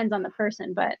 it depends on the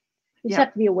person, but you just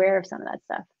have to be aware of some of that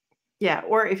stuff. Yeah.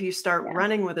 Or if you start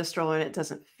running with a stroller and it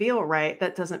doesn't feel right,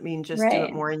 that doesn't mean just do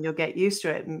it more and you'll get used to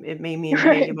it. And it may mean,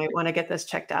 hey, you might want to get this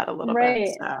checked out a little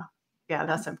bit. So yeah,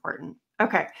 that's important.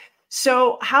 Okay.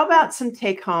 So how about some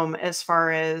take home as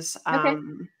far as,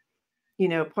 postpartum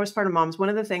moms? One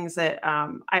of the things that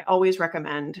I always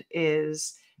recommend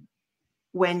is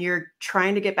when you're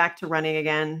trying to get back to running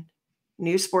again,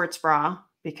 new sports bra,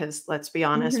 because let's be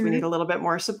honest, we need a little bit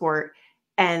more support,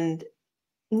 and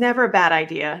never a bad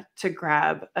idea to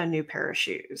grab a new pair of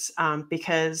shoes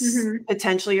because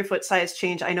potentially your foot size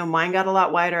change. I know mine got a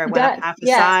lot wider. I went up half a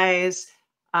size.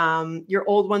 Your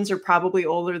old ones are probably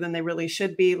older than they really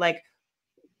should be. Like,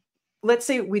 let's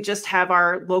say we just have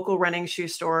our local running shoe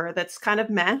store that's kind of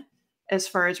meh as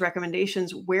far as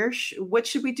recommendations. What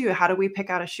should we do? How do we pick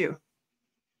out a shoe?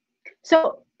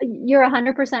 So you're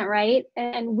 100% right.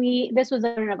 And this was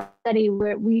a study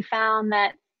where we found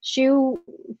that shoe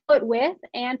foot width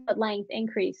and foot length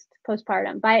increased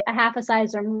postpartum by a half a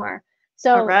size or more.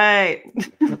 So all right.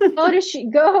 go to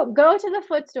the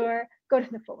foot store, go to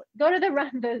the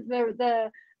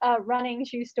running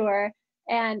shoe store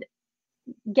and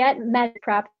get measured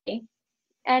properly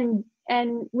and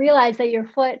realize that your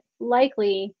foot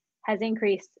likely has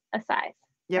increased a size,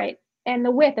 right? And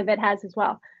the width of it has as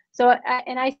well. So,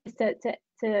 and I to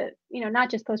not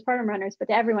just postpartum runners, but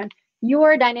to everyone,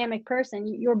 you're a dynamic person.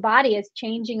 Your body is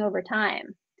changing over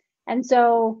time. And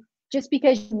so just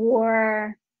because you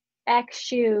wore X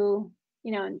shoe,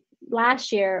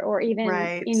 last year or even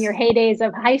Right. in your heydays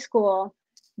of high school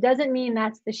doesn't mean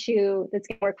that's the shoe that's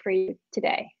going to work for you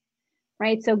today,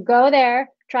 right? So go there,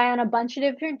 try on a bunch of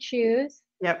different shoes,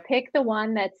 Yep. pick the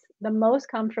one that's the most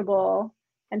comfortable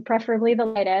and preferably the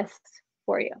lightest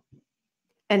for you.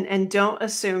 And don't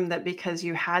assume that because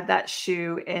you had that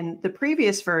shoe in the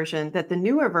previous version, that the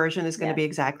newer version is going to Yes. be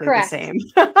exactly the Correct. same.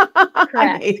 I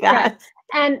Correct. hate Correct.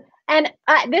 that. And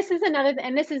this is another,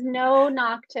 and this is no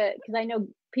knock to, because I know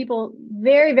people,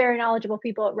 very, very knowledgeable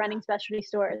people at running specialty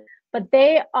stores, but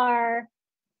they are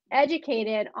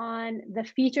educated on the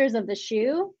features of the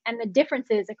shoe and the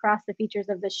differences across the features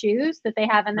of the shoes that they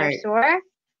have in their Right. store.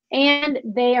 And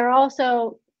they are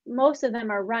also, most of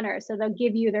them are runners. So they'll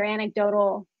give you their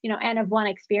anecdotal, N of one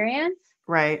experience.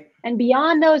 Right. And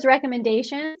beyond those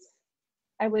recommendations,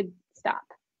 I would stop.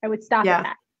 I would stop at Yeah.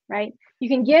 that, right? You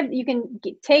can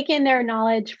take in their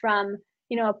knowledge from,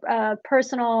 a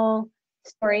personal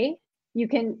story. You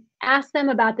can ask them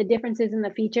about the differences in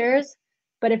the features,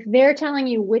 but if they're telling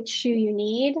you which shoe you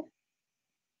need,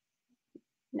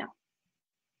 no,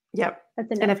 Yep. that's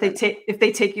a And no for me. if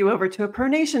they take you over to a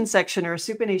pronation section or a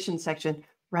supination section,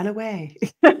 run away.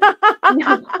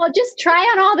 No, well, just try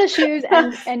on all the shoes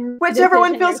and Whichever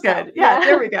one decision feels yourself. good. Yeah, Yeah.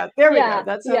 there we go. There we go. Yeah.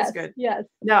 That sounds Yes. good. Yes.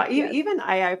 No, Yes. even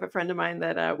I have a friend of mine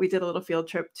that we did a little field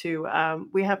trip to.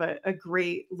 We have a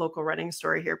great local running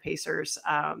store here, Pacers,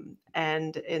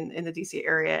 and in the DC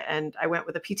area. And I went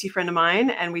with a PT friend of mine,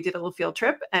 and we did a little field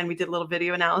trip, and we did a little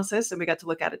video analysis, and we got to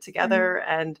look at it together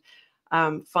and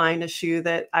find a shoe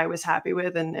that I was happy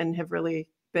with and have really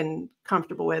been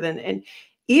comfortable with. And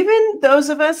even those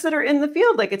of us that are in the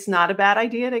field, like it's not a bad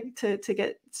idea to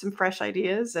get some fresh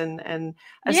ideas and Yeah.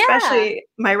 especially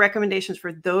my recommendations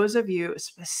for those of you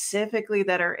specifically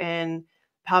that are in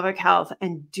pelvic health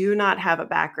and do not have a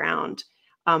background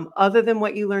other than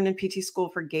what you learned in PT school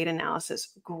for gait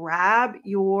analysis. Grab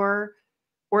your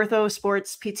ortho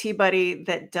sports PT buddy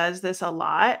that does this a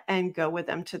lot and go with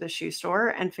them to the shoe store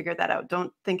and figure that out.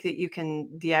 Don't think that you can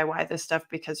DIY this stuff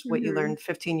because what you Mm-hmm. learned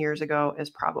 15 years ago is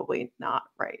probably not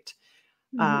right.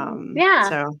 Mm-hmm. Yeah.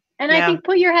 So And I yeah, think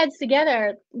put your heads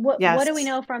together. What do we yes,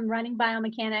 know from running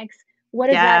biomechanics? What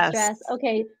is that yes, stress?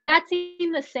 Okay, that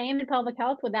seemed the same in pelvic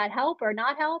health. Would that help or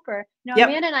not help? Or yep,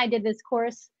 Amanda and I did this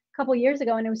course a couple years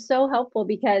ago, and it was so helpful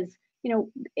because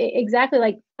exactly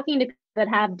like talking to people that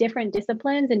have different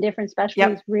disciplines and different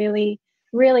specialties yep. really,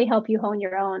 really help you hone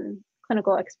your own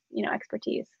clinical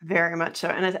expertise. Very much so.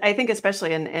 And I think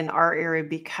especially in our area,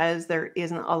 because there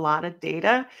isn't a lot of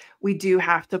data, we do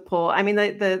have to pull. I mean,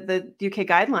 the UK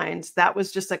guidelines, that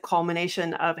was just a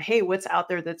culmination of, hey, what's out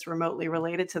there that's remotely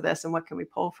related to this and what can we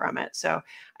pull from it? So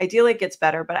ideally it gets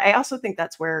better. But I also think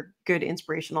that's where good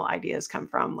inspirational ideas come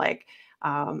from. Like,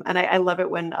 and I love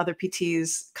it when other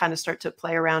PTs kind of start to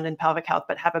play around in pelvic health,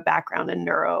 but have a background in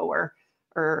neuro or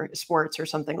sports or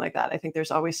something like that. I think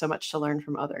there's always so much to learn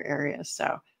from other areas.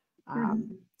 So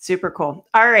Mhm. super cool.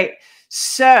 All right.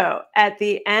 So at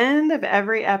the end of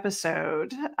every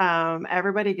episode,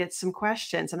 everybody gets some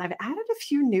questions, and I've added a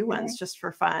few new ones Okay. just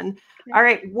for fun. All Okay.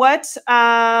 right. What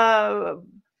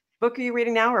book are you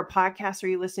reading now, or podcast are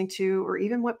you listening to, or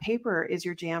even what paper is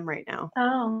your jam right now?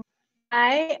 Oh,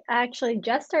 I actually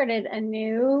just started a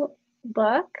new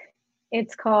book.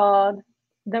 It's called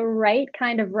The Right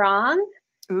Kind of Wrong.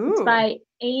 It's Ooh, by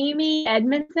Amy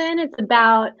Edmondson. It's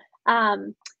about,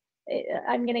 I'm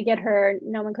going to get her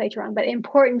nomenclature wrong, but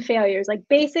important failures, like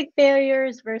basic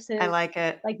failures I versus like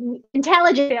it. like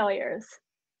intelligent failures.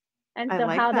 And I so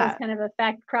like how those that. kind of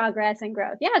affect progress and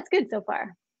growth. Yeah, it's good so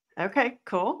far. Okay,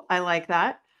 cool. I like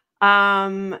that.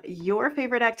 Your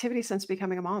favorite activity since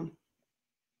becoming a mom?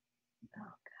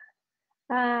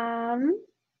 Um,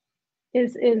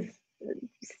 is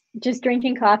just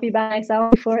drinking coffee by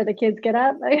myself before the kids get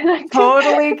up.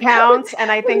 Totally counts. And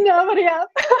With nobody up.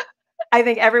 I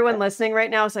think everyone listening right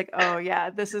now is like, "Oh yeah,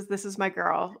 this is my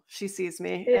girl. She sees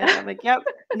me." And Yeah. I'm like, "Yep."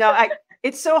 No,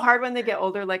 it's so hard when they get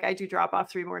older. Like I do drop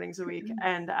off 3 mornings a week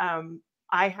and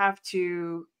I have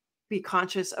to be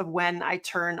conscious of when I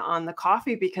turn on the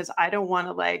coffee because I don't want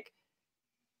to like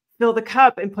fill the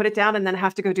cup and put it down and then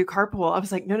have to go do carpool. I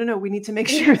was like, "No, no, no, we need to make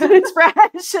sure that it's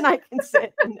fresh and I can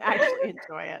sit and actually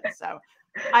enjoy it." So,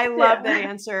 I love that Yeah.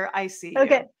 answer. I see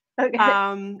Okay. you. Okay.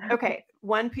 Okay,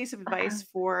 one piece of advice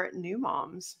for new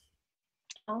moms.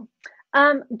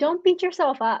 Don't beat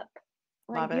yourself up.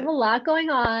 Like Love you have a it. lot going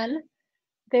on.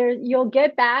 There, you'll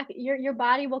get back. Your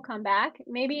body will come back,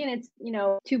 maybe in its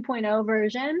 2.0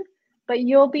 version, but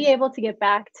you'll be able to get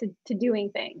back to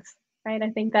doing things. Right.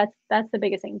 I think that's the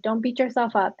biggest thing. Don't beat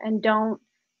yourself up, and don't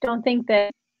think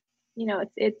that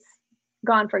it's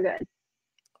gone for good.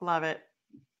 Love it.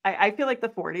 I feel like the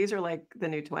 40s are like the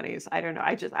new 20s. I don't know.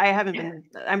 I haven't been,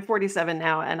 I'm 47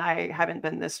 now and I haven't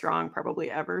been this strong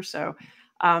probably ever. So,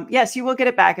 yes, you will get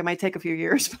it back. It might take a few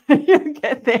years, but you'll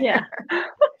get Yeah. there.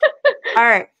 All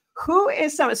right. Who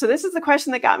is someone? So this is the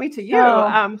question that got me to you.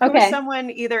 Oh, Who is okay.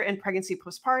 someone either in pregnancy,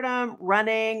 postpartum,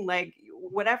 running, like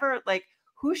whatever, like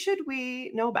who should we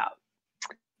know about?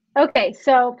 Okay,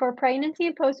 so for pregnancy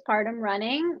and postpartum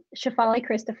running, Shafali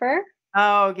Christopher.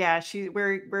 Oh yeah,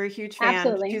 we're a huge fan.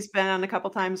 Absolutely. She's been on a couple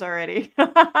times already.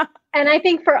 And I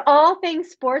think for all things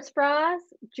sports bras,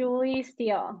 Julie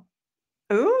Steele.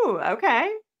 Ooh, okay.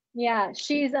 Yeah,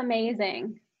 she's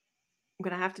amazing. I'm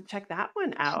gonna have to check that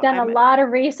one She's out. done a lot of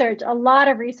research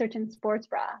in sports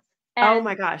bras Oh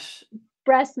my and gosh.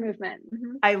 breast movement.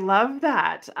 I love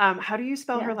that. How do you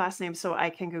spell her Yeah. last name so I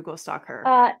can Google stalk her?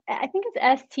 I think it's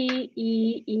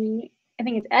S-T-E-E. I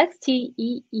think it's Steele.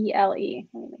 Let me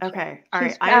make sure. Okay. All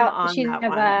right. I am on She's that of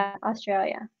one.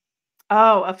 Australia.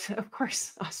 Oh, of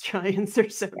course, Australians are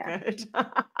so Yeah. good.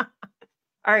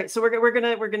 All right, so we're gonna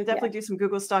Yeah. definitely do some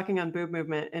Google stalking on boob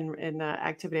movement in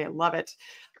activity. I love it.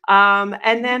 And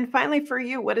Mhm. then finally, for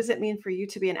you, what does it mean for you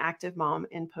to be an active mom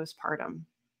in postpartum?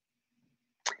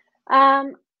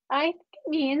 Um, I think it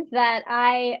means that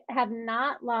I have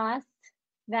not lost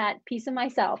that piece of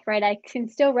myself, right? I can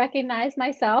still recognize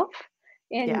myself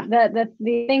Yeah. in the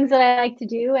things that I like to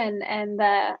do and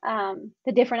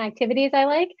the different activities I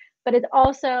like, but it's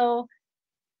also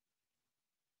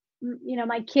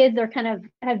my kids are kind of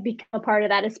have become a part of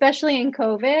that, especially in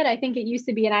COVID. I think it used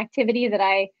to be an activity that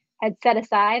I had set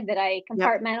aside that I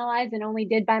Yep. compartmentalized and only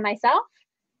did by myself.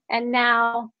 And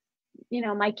now,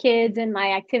 my kids and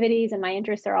my activities and my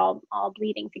interests are all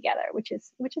bleeding together, which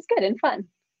is good and fun.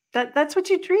 That's what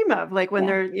you dream of, like when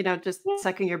Yeah. they're, just Yeah.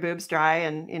 sucking your boobs dry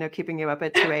and, keeping you up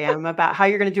at 2 a.m. about how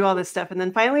you're gonna do all this stuff, and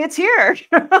then finally it's here.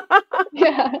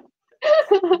 Yeah.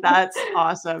 That's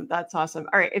awesome. That's awesome.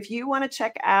 All right. If you want to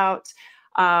check out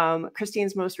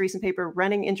Christine's most recent paper,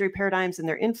 Running Injury Paradigms and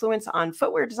Their Influence on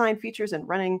Footwear Design Features and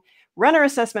Runner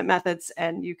Assessment Methods,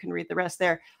 and you can read the rest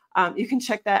there. You can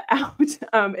check that out.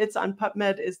 It's on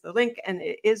PubMed is the link, and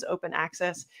it is open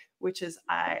access, which is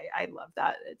I love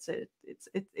that.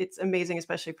 It's amazing,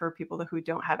 especially for people who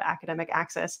don't have academic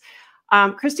access.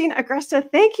 Cristina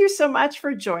Agresta, thank you so much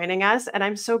for joining us. And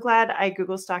I'm so glad I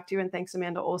Google stalked you. And thanks,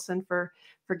 Amanda Olson, for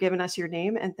giving us your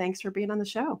name. And thanks for being on the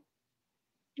show.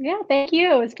 Yeah, thank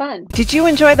you. It was fun. Did you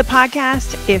enjoy the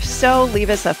podcast? If so, leave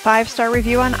us a 5-star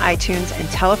review on iTunes and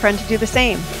tell a friend to do the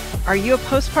same. Are you a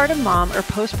postpartum mom or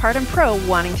postpartum pro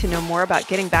wanting to know more about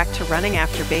getting back to running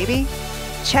after baby?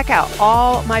 Check out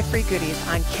all my free goodies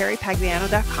on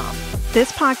carriepagliano.com.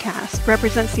 This podcast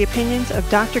represents the opinions of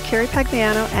Dr. Carrie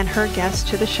Pagliano and her guests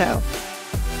to the show.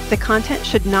 The content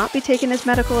should not be taken as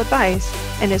medical advice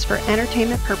and is for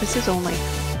entertainment purposes only.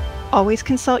 Always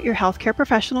consult your healthcare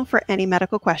professional for any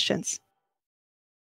medical questions.